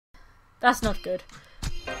That's not good.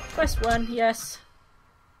 Quest 1, yes.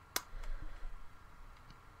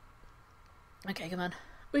 Okay, come on.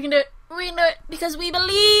 We can do it! We can do it! Because we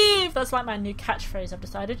believe! That's like my new catchphrase, I've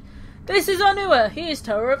decided. This is Onua! He is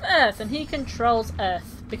Tower of Earth, and he controls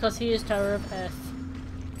Earth. Because he is Tower of Earth.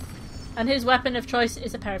 And his weapon of choice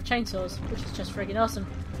is a pair of chainsaws, which is just friggin' awesome.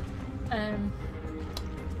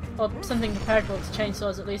 Or something comparable to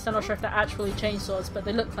chainsaws at least. I'm not sure if they're actually chainsaws, but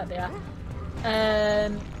they look like they are.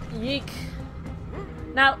 Yeek.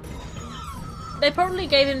 Now, they probably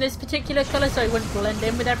gave him this particular colour so he wouldn't blend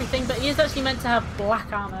in with everything, but he is actually meant to have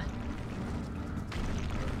black armour.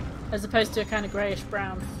 As opposed to a kind of greyish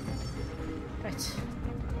brown. Right.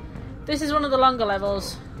 This is one of the longer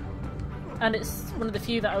levels. And it's one of the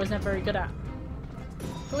few that I was never very good at.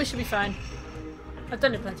 But we should be fine. I've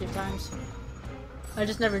done it plenty of times. I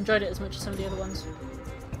just never enjoyed it as much as some of the other ones.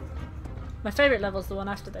 My favourite level is the one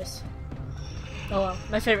after this. Oh well,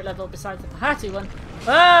 my favourite level besides the Pahatu one.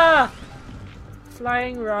 Ah!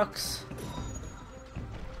 Flying rocks.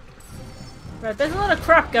 Right, there's a lot of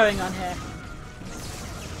crap going on here.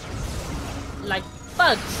 Like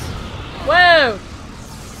bugs. Whoa!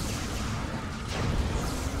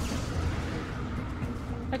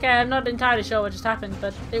 Okay, I'm not entirely sure what just happened,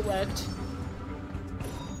 but it worked.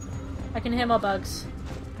 I can hear more bugs.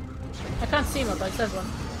 I can't see more bugs, there's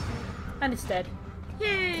one. And it's dead.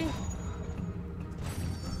 Yay!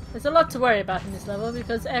 There's a lot to worry about in this level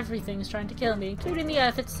because everything's trying to kill me, including the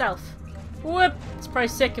Earth itself. Whoop! It's probably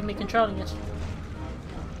sick of me controlling it.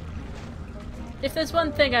 If there's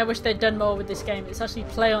one thing I wish they'd done more with this game, it's actually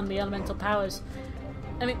play on the elemental powers.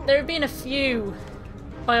 I mean, there have been a few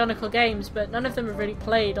BIONICLE games, but none of them have really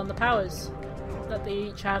played on the powers that they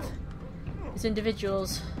each have as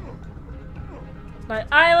individuals. Like,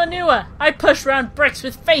 I am Onua! I push round bricks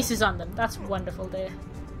with faces on them! That's wonderful, dear.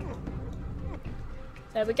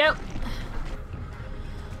 There we go.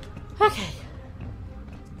 Okay.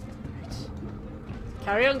 Right.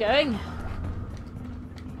 Carry on going.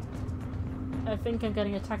 I think I'm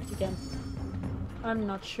getting attacked again. I'm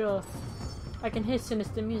not sure. I can hear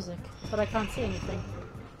sinister music, but I can't see anything.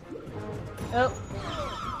 Oh,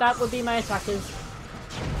 that would be my attackers.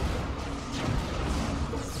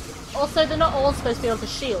 Also, they're not all supposed to be able to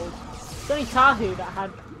shield. It's only Tahu that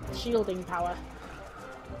had shielding power.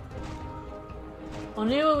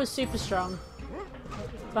 Onua was super strong.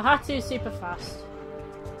 Pahatu super fast.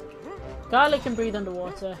 Garlic can breathe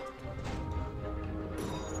underwater.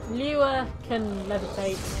 Liua can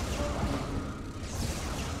levitate.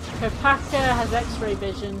 Kopaka has X-ray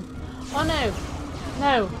vision. Oh no!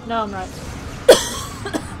 No, I'm right.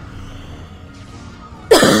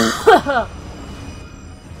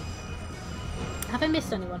 Have I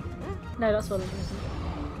missed anyone? No, that's one of them, isn't it?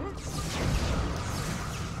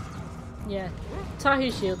 Yeah.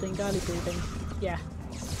 Tahu shielding, Gali breathing. Yeah.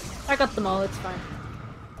 I got them all, it's fine.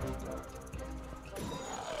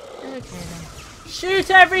 Okay then.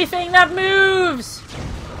 Shoot everything that moves!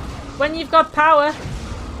 When you've got power.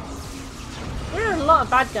 There are a lot of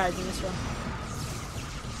bad guys in this one.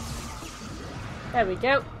 There we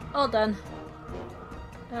go. All done.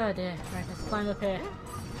 Oh dear. Right, let's climb up here.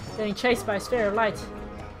 Getting chased by a sphere of light.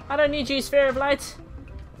 I don't need you, sphere of light.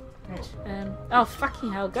 Right. Oh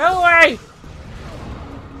fucking hell! Go away!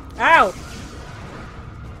 Ow!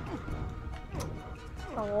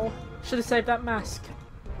 Oh, should have saved that mask.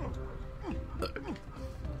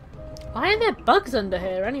 Why are there bugs under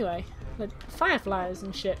here anyway? Like fireflies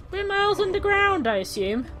and shit. We're miles underground, I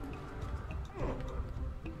assume.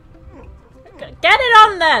 Get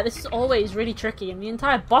it on there! This is always really tricky, and the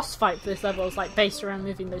entire boss fight for this level is like based around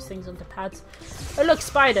moving those things onto pads. Oh look,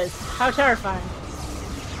 spiders! How terrifying!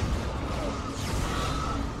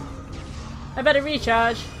 I better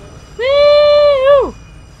recharge. Woo!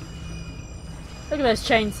 Look at those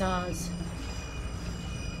chainsaws.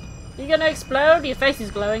 You gonna explode? Your face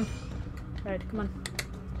is glowing. Right, come on.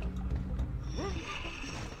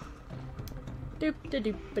 Doop da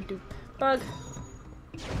doop ba doop. Bug.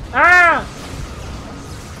 Ah!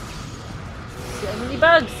 So many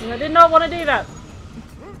bugs. I did not want to do that.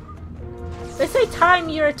 They say time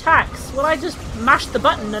your attacks. Well, I just mashed the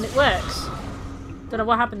button and it works. Don't know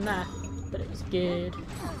what happened there, but it was good.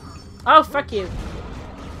 Oh, fuck you.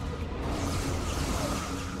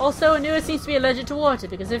 Also, Onua seems to be allergic to water,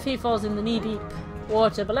 because if he falls in the knee-deep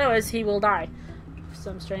water below us, he will die. For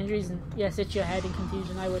some strange reason. Yes, it's your head in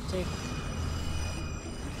confusion, I would too.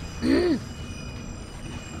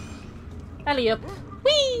 Alley up.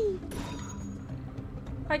 Whee!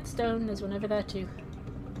 White stone, there's one over there too.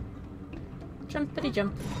 Jumpity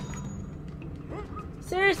jump.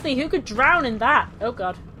 Seriously, who could drown in that? Oh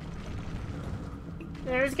god.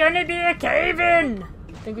 There's gonna be a cave-in!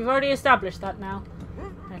 I think we've already established that now.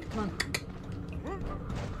 Right, come on.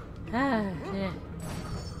 Ah, yeah.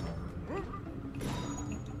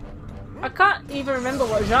 I can't even remember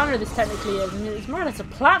what genre this technically is. I mean, it's more or less a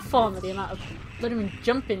platformer, the amount of bloody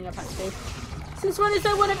jumping I've had to do. Since when is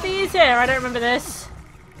there one of these here? I don't remember this.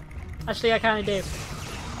 Actually, I kind of do.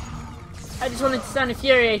 I just wanted to sound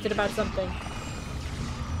infuriated about something.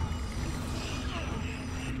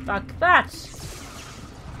 Fuck that.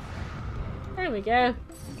 There we go.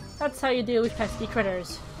 That's how you deal with pesky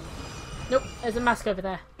critters. Nope, there's a mask over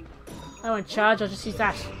there. I won't charge, I'll just use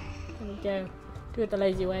that. There we go. Do it the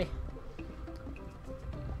lazy way.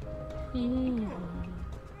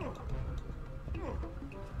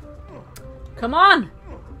 Come on!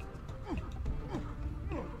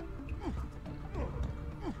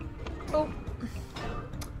 Oh.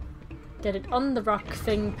 Get it on the rock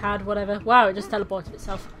thing, pad, whatever. Wow, it just teleported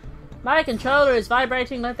itself. My controller is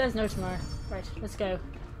vibrating like there's no tomorrow. Right, let's go.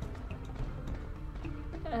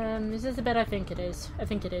 Is this the bed? I think it is. I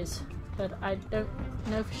think it is. But I don't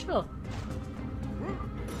know for sure.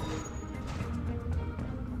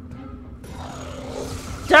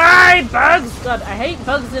 Die, bugs! God, I hate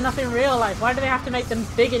bugs enough in real life. Why do they have to make them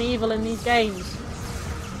big and evil in these games?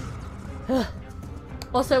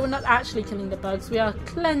 Also, we're not actually killing the bugs. We are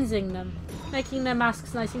cleansing them. Making their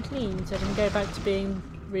masks nice and clean so they can go back to being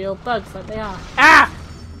real bugs like they are. Ah!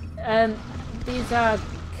 These are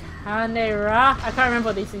Canera. I can't remember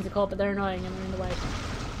what these things are called, but they're annoying and they're in the way.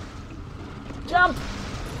 Jump!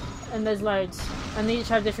 And there's loads. And they each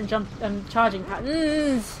have different jump charging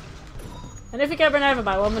patterns. And if we get run over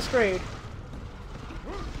by one, we're screwed.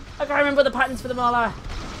 I can't remember what the patterns for them all are.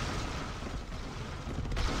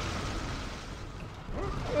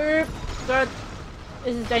 God,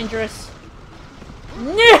 this is dangerous.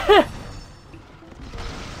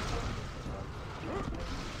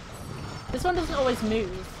 This one doesn't always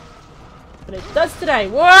move, but it does today.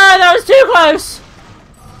 Whoa, that was too close!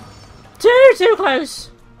 Too close!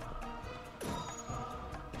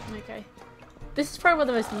 Okay. This is probably one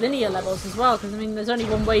of the most linear levels as well, because I mean, there's only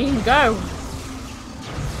one way you can go.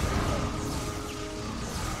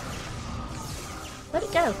 Where'd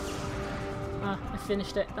it go? Ah, I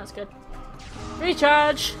finished it. That's good.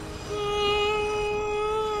 Recharge!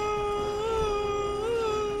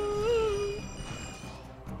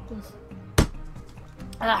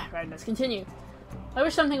 Ah, right, let's continue. I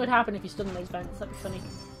wish something would happen if you stood on those vents. That'd be funny.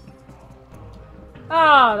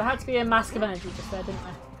 Oh, there had to be a mask of energy just there, didn't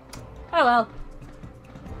there? Oh well.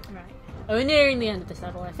 Right. Are we nearing the end of this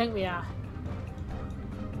level? I think we are.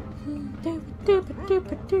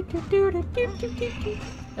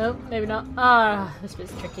 Oh, maybe not. Ah, this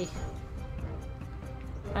bit's tricky.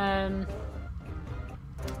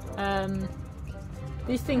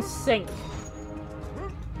 These things sink.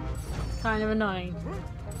 Kind of annoying.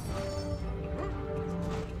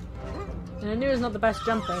 And I knew he was not the best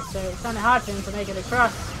jumper, so it's kind of hard for him to make it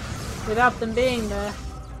across without them being there.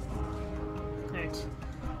 Right.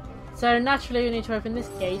 So naturally we need to open this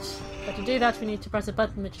gate, but to do that we need to press a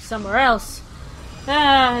button which is somewhere else.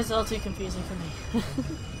 Ah, it's all too confusing for me.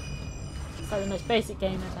 It's like the most basic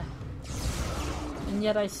game ever. And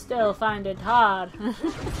yet I still find it hard.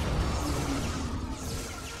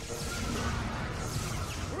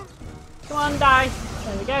 Come on, die!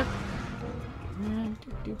 There we go.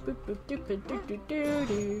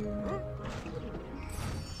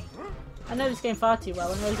 I know this game far too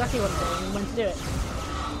well. I know exactly what I'm doing and when to do it.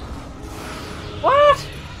 What?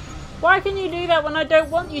 Why can you do that when I don't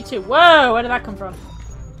want you to? Whoa! Where did that come from?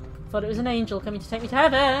 Thought it was an angel coming to take me to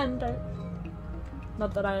heaven. Don't.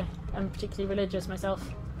 Not that I am particularly religious myself.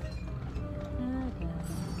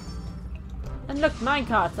 And look,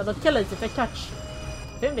 minecarts that'll kill us if they touch.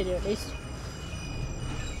 Film video at least.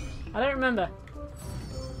 I don't remember.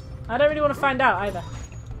 I don't really want to find out either.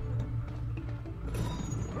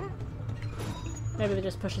 Maybe they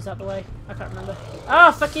just push us out the way. I can't remember.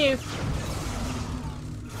 Oh, fuck you!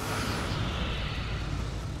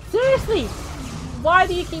 Seriously! Why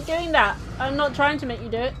do you keep doing that? I'm not trying to make you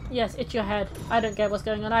do it. Yes, it's your head. I don't get what's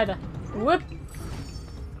going on either. Whoop!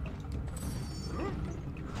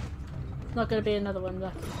 Not gonna be another one,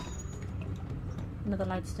 look. Another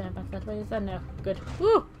light staring back that way, is there? No. Good.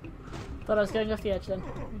 Woo! Thought I was going off the edge then.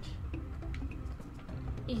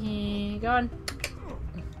 Go on.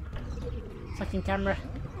 Fucking camera.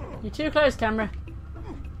 You're too close, camera.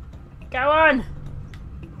 Go on!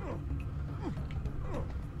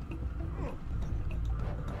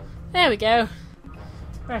 There we go.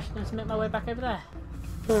 Right, now to make my way back over there.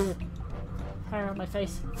 Hair on my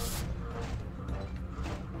face.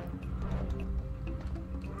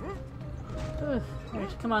 Oof.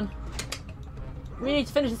 Right, come on. We need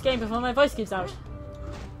to finish this game before my voice gives out.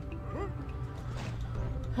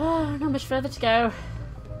 Oh, not much further to go.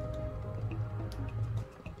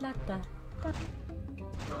 La, da, da.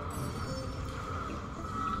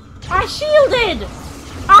 I shielded!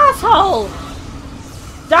 Asshole!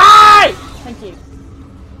 Die! Thank you.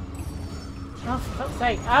 Oh, for fuck's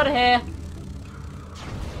sake. Out of here.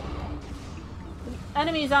 The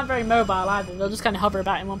enemies aren't very mobile either. They'll just kind of hover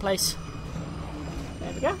about in one place.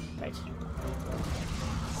 There we go. Right.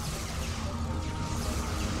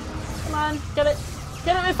 Come on. Get it.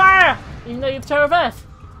 Get it with fire! Even though you're the Tower of Earth.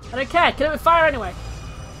 I don't care. Get it with fire anyway.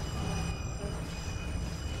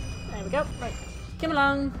 There we go. Right. Come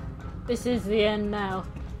along. This is the end now.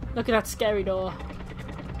 Look at that scary door.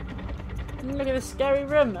 Look at this scary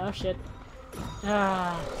room. Oh shit.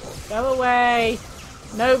 Ah, go away.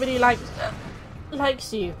 Nobody likes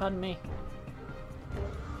you. Pardon me.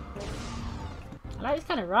 I like these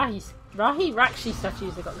kind of Rahi Rakshi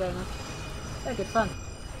statues they got going on. They're good fun.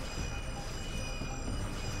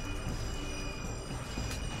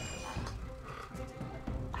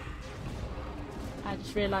 I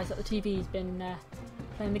just realised that the TV's been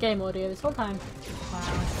playing the game audio this whole time.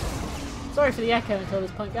 Wow. Sorry for the echo until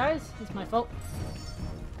this point, guys. It's my fault.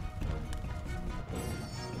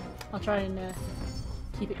 I'll try and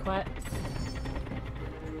keep it quiet.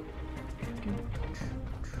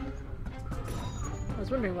 I was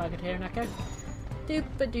wondering why I could hear an echo.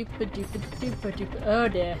 Doopa doopa doopa doopa doopa. Oh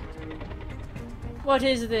dear. What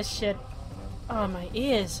is this shit? Oh, my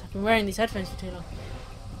ears. I've been wearing these headphones for too long.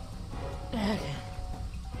 Okay.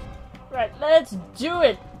 Right, let's do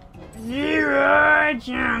it! Zero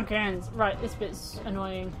Jenkins! Right, this bit's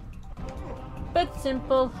annoying. But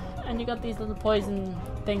simple. And you got these little poison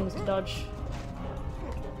things to dodge.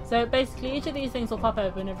 So basically each of these things will pop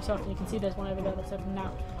open every so often. You can see there's one over there that's open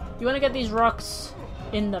now. You want to get these rocks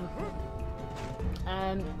in them.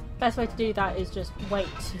 Best way to do that is just wait,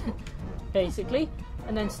 basically,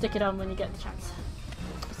 and then stick it on when you get the chance.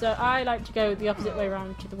 So I like to go the opposite way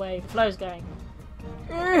around to the way the flow's going.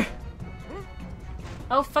 Urgh!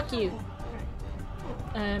 Oh, fuck you.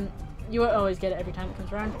 You won't always get it every time it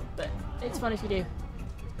comes around, but it's fun if you do.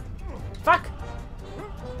 Fuck!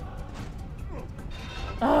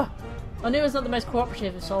 Oh! Onua's not the most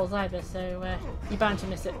cooperative of souls either, so you're bound to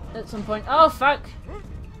miss it at some point. Oh, fuck!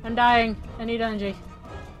 I'm dying. I need energy.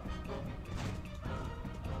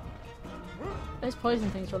 Those poison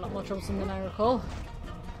things are a lot more troublesome than I recall.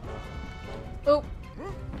 Oh!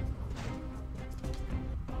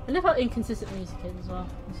 I love how inconsistent music is as well.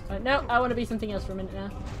 It's like, no, I want to be something else for a minute now.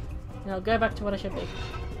 And I'll go back to what I should be.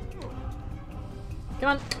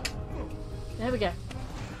 Come on. There we go.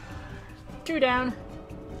 2 down.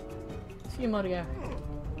 A few more to go.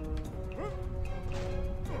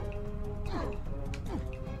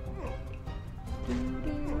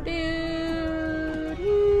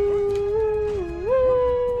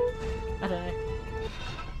 I don't know.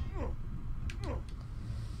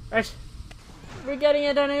 Right. We're getting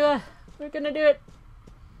it, Onua. We're gonna do it.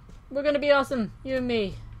 We're gonna be awesome. You and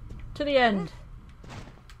me. To the end.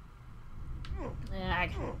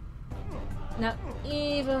 Ag. Now,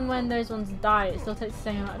 even when those ones die, it still takes the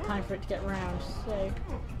same amount of time for it to get round, so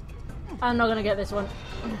I'm not gonna get this one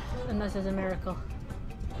unless there's a miracle.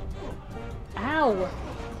 Ow!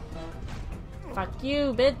 Fuck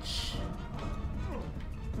you, bitch!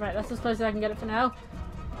 Right, that's as close as I can get it for now.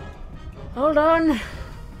 Hold on!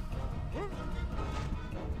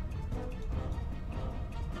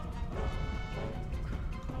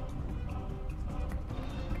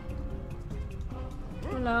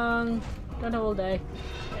 Come along. Got all day.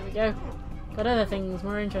 There we go. Got other things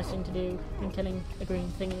more interesting to do than killing a green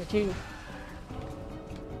thing or two.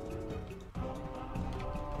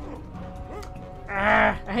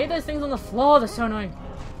 Ah, I hate those things on the floor, they're so annoying.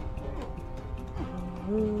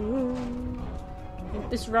 I think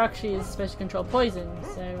this Rakshi is supposed to control poison,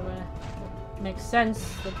 so it makes sense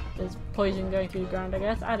that there's poison going through the ground, I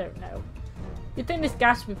guess. I don't know. You'd think this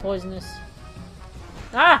gas would be poisonous.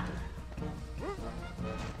 Ah!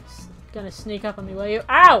 Gonna sneak up on me, were you?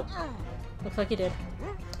 Ow! Looks like he did.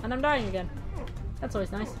 And I'm dying again. That's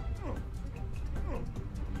always nice.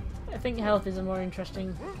 I think health is a more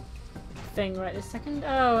interesting thing right this second.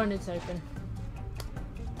 Oh, and it's open.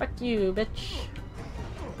 Fuck you, bitch.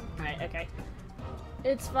 Right, okay.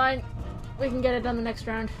 It's fine. We can get it done the next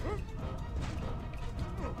round.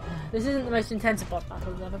 This isn't the most intense boss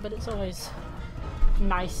battles ever, but it's always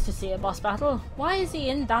nice to see a boss battle. Why is he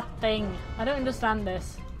in that thing? I don't understand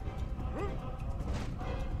this.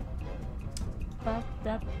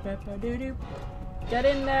 Get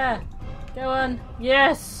in there! Go on!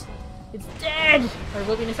 Yes! It's dead! Or it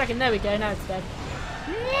will be in a second. There we go, now it's dead.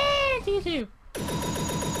 Yeah,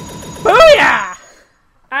 booyah!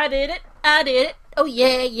 I did it! I did it! Oh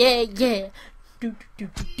yeah, yeah, yeah! Do do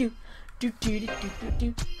do do do do do do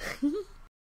do do.